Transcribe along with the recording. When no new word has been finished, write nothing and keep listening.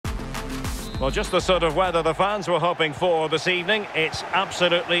Well, just the sort of weather the fans were hoping for this evening. It's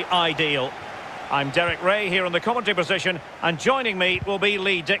absolutely ideal. I'm Derek Ray here in the commentary position, and joining me will be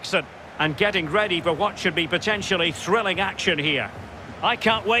Lee Dixon. And getting ready for what should be potentially thrilling action here. I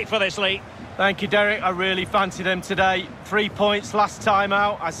can't wait for this, Lee. Thank you, Derek. I really fancy them today. 3 points last time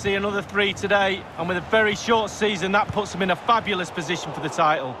out. I see another 3 today. And with a very short season, that puts them in a fabulous position for the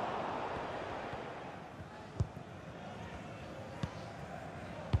title.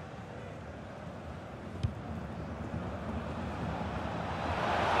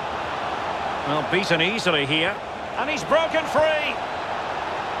 Well, beaten easily here. And he's broken free.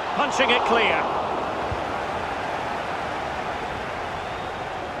 Punching it clear.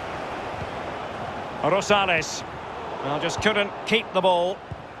 Oršić. Well, just couldn't keep the ball.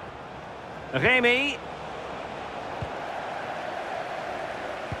 Rémy.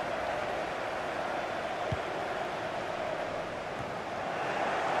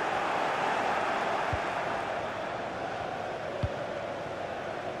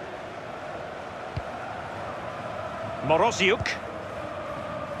 Morozyuk.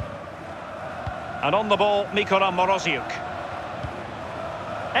 And on the ball, Morozyuk.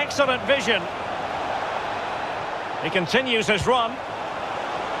 Excellent vision. He continues his run.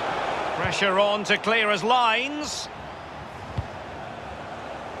 Pressure on to clear his lines.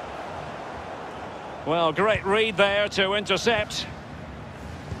 Well, great read there to intercept.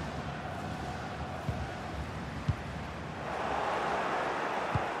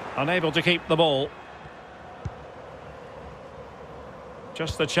 Unable to keep the ball.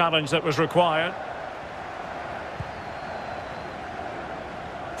 Just the challenge that was required.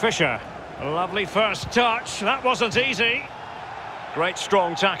 Fischer. Lovely first touch. That wasn't easy. Great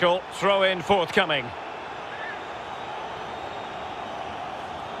strong tackle. Throw in forthcoming.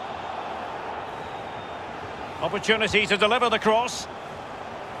 Opportunity to deliver the cross.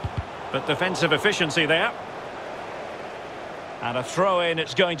 But defensive efficiency there. And a throw in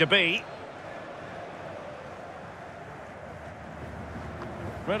it's going to be.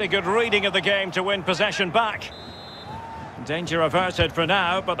 Really good reading of the game to win possession back. Danger averted for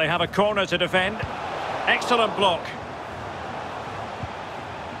now, but they have a corner to defend. Excellent block.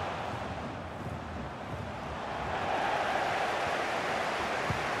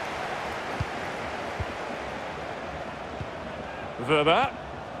 Weber.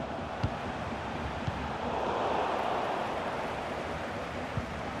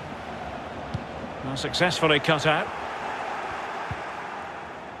 Well, successfully cut out.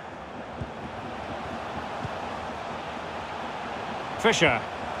 Fischer,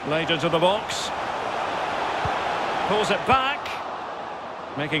 laid into the box. Pulls it back.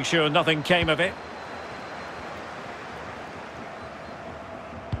 Making sure nothing came of it.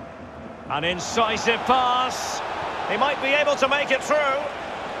 An incisive pass. He might be able to make it through.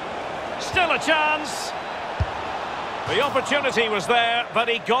 Still a chance. The opportunity was there, but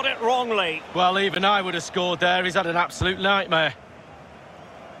he got it wrongly. Well, even I would have scored there. He's had an absolute nightmare.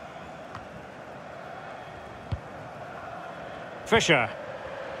 Fischer.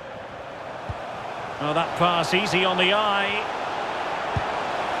 Well, that pass easy on the eye.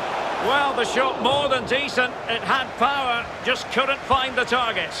 Well, the shot more than decent. It had power, just couldn't find the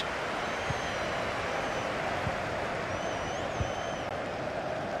target.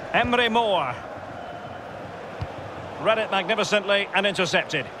 Emre Mor. Read it magnificently and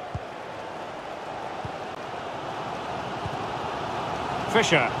intercepted.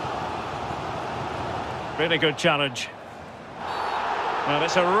 Fischer. Really good challenge. Well,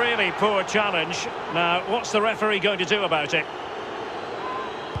 it's a really poor challenge. Now, what's the referee going to do about it?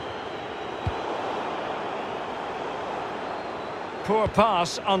 Poor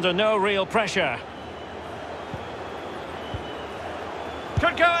pass under no real pressure.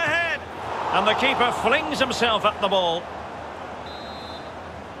 Could go ahead. And the keeper flings himself at the ball.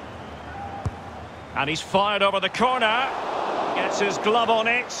 And he's fired over the corner. Gets his glove on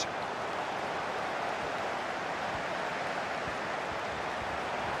it.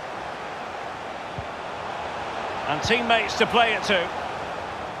 And teammates to play it to.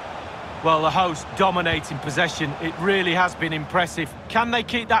 Well, the host dominating possession. It really has been impressive. Can they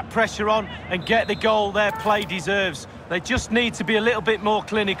keep that pressure on and get the goal their play deserves? They just need to be a little bit more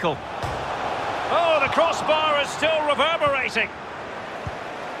clinical. Oh, the crossbar is still reverberating.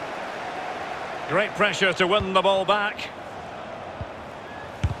 Great pressure to win the ball back.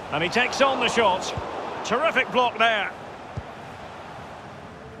 And he takes on the shot. Terrific block there.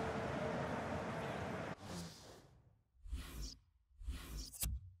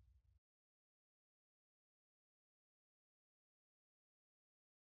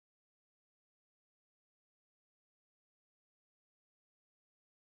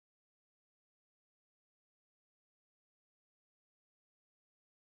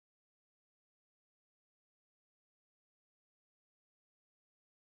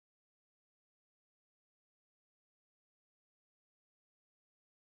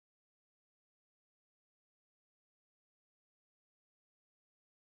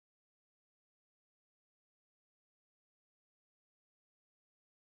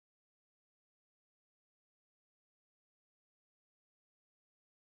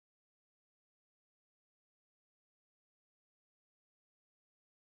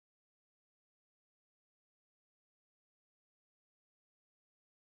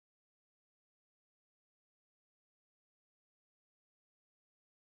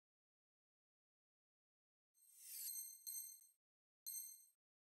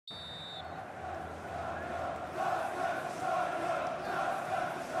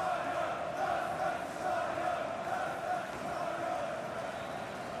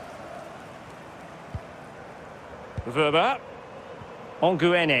 Verba.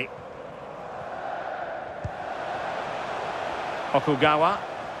 Onguene. Okugawa.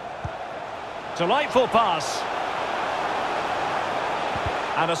 Delightful pass.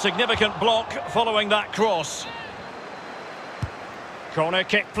 And a significant block following that cross. Corner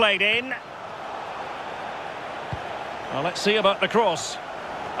kick played in. Well, let's see about the cross.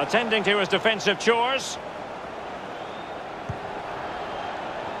 Attending to his defensive chores.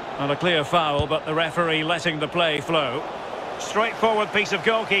 And a clear foul, but the referee letting the play flow. Straightforward piece of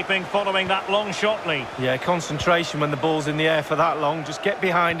goalkeeping following that long shot lead. Yeah, concentration when the ball's in the air for that long. Just get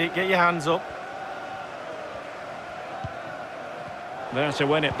behind it, get your hands up. There to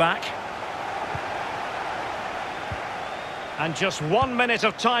win it back. And just 1 minute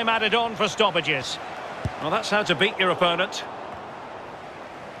of time added on for stoppages. Well, that's how to beat your opponent.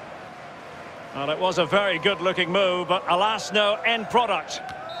 Well, it was a very good-looking move, but alas, no end product.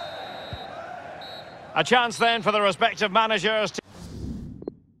 A chance then for the respective managers to...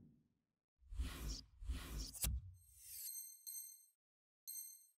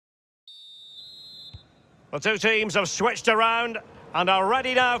 The two teams have switched around and are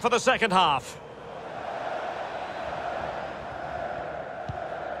ready now for the second half.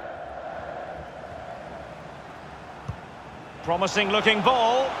 Promising looking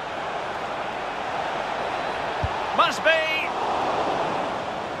ball. Must be.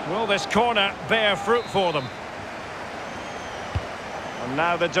 Will this corner bear fruit for them? And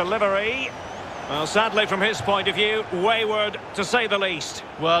now the delivery. Well, sadly from his point of view, wayward to say the least.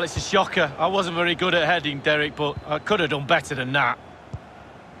 Well, it's a shocker. I wasn't very good at heading, Derek, but I could have done better than that.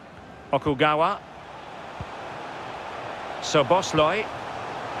 Okugawa. Soboslai.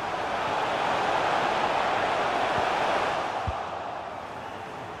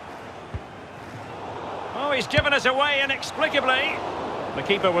 Oh, he's given us away inexplicably. The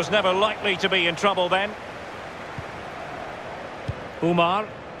keeper was never likely to be in trouble then. Umar.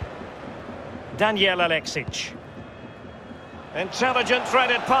 Daniel Aleksić. Intelligent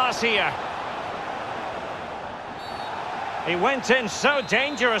threaded pass here. He went in so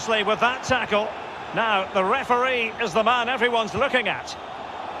dangerously with that tackle. Now, the referee is the man everyone's looking at.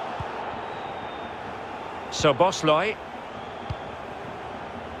 Soboslai.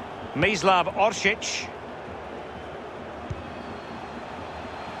 Mislav Oršić.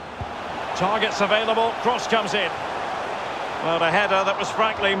 Targets available, cross comes in. Well, a header that was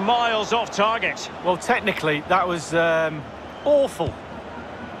frankly miles off target. Well, technically, that was awful.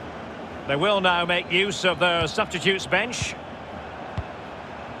 They will now make use of their substitutes bench.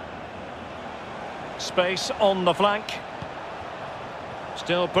 Space on the flank.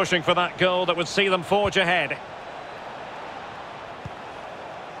 Still pushing for that goal that would see them forge ahead.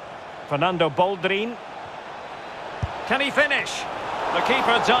 Fernando Boldrin. Can he finish? The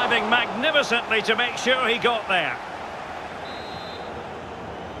keeper diving magnificently to make sure he got there.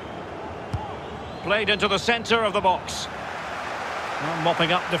 Played into the centre of the box. Well,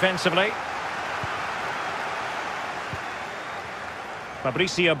 mopping up defensively.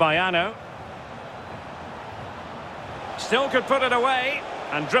 Fabrizio Baiano. Still could put it away.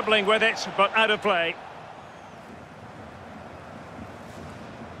 And dribbling with it, but out of play.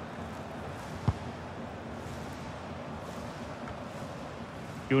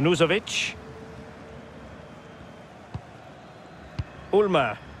 Junuzovic.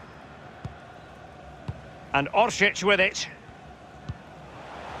 Ulmer. And Oršić with it.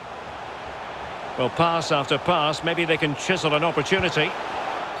 Well, pass after pass, maybe they can chisel an opportunity.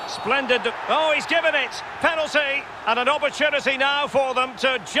 Splendid. Oh, he's given it. Penalty. And an opportunity now for them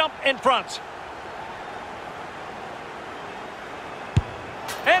to jump in front.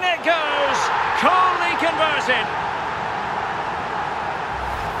 In it goes. Coolly converted.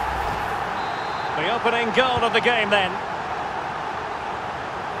 The opening goal of the game then.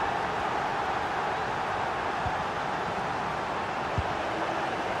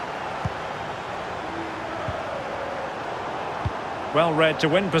 Well read to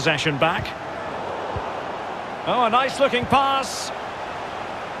win possession back. Oh, a nice looking pass.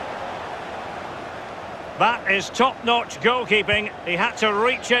 That is top-notch goalkeeping. He had to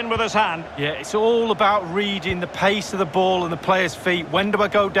reach in with his hand. Yeah, it's all about reading the pace of the ball and the player's feet. When do I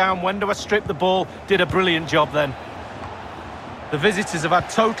go down? When do I strip the ball? Did a brilliant job then. The visitors have had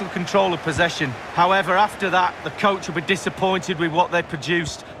total control of possession. However, after that, the coach will be disappointed with what they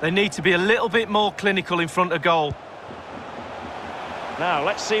produced. They need to be a little bit more clinical in front of goal. Now,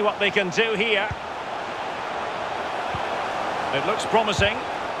 let's see what they can do here. It looks promising.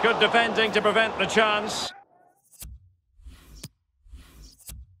 Good defending to prevent the chance.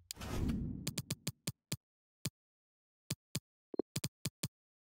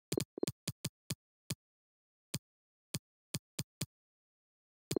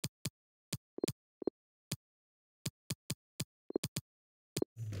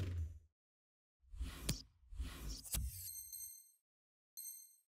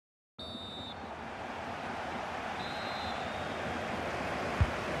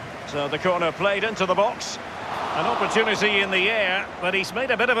 So the corner played into the box. An opportunity in the air, but he's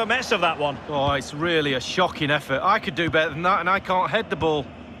made a bit of a mess of that one. Oh, it's really a shocking effort. I could do better than that, and I can't head the ball.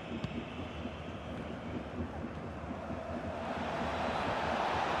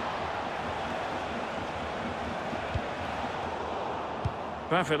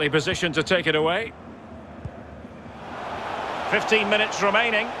 Perfectly positioned to take it away. 15 minutes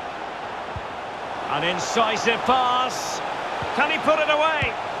remaining. An incisive pass. Can he put it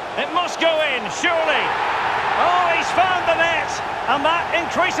away? It must go in, surely. Oh, he's found the net. And that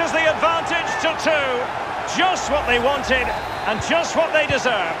increases the advantage to 2. Just what they wanted and just what they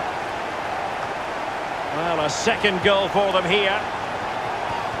deserve. Well, a second goal for them here.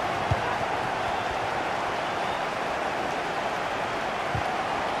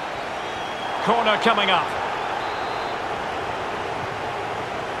 Corner coming up.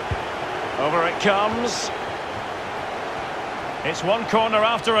 Over it comes. It's one corner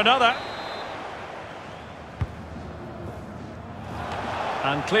after another.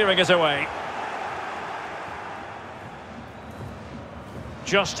 And clearing it away.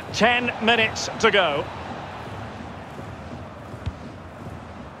 Just 10 minutes to go.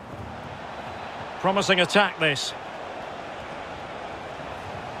 Promising attack, this.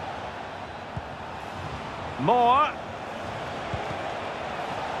 More.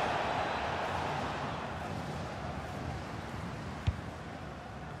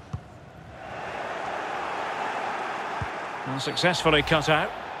 And successfully cut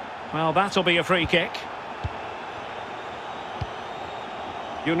out. Well, that'll be a free kick.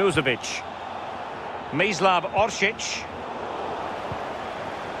 Junuzovic. Oršić.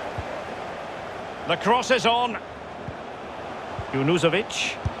 The cross is on.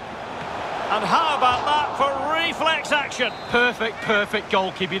 Junuzovic. And how about that for reflex action? Perfect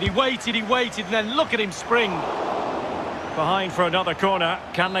goalkeeping. He waited, and then look at him spring. Behind for another corner.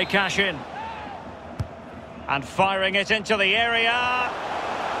 Can they cash in? And firing it into the area.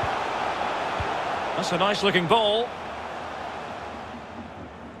 That's a nice-looking ball.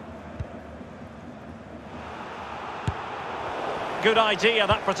 Good idea,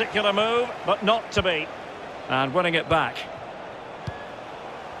 that particular move, but not to be. And winning it back.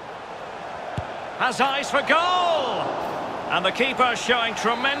 Has eyes for goal! And the keeper showing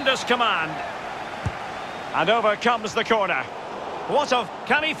tremendous command. And over comes the corner.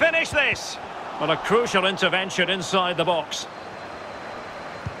 Can he finish this? Well, a crucial intervention inside the box.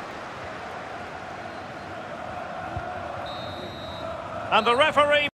 And the referee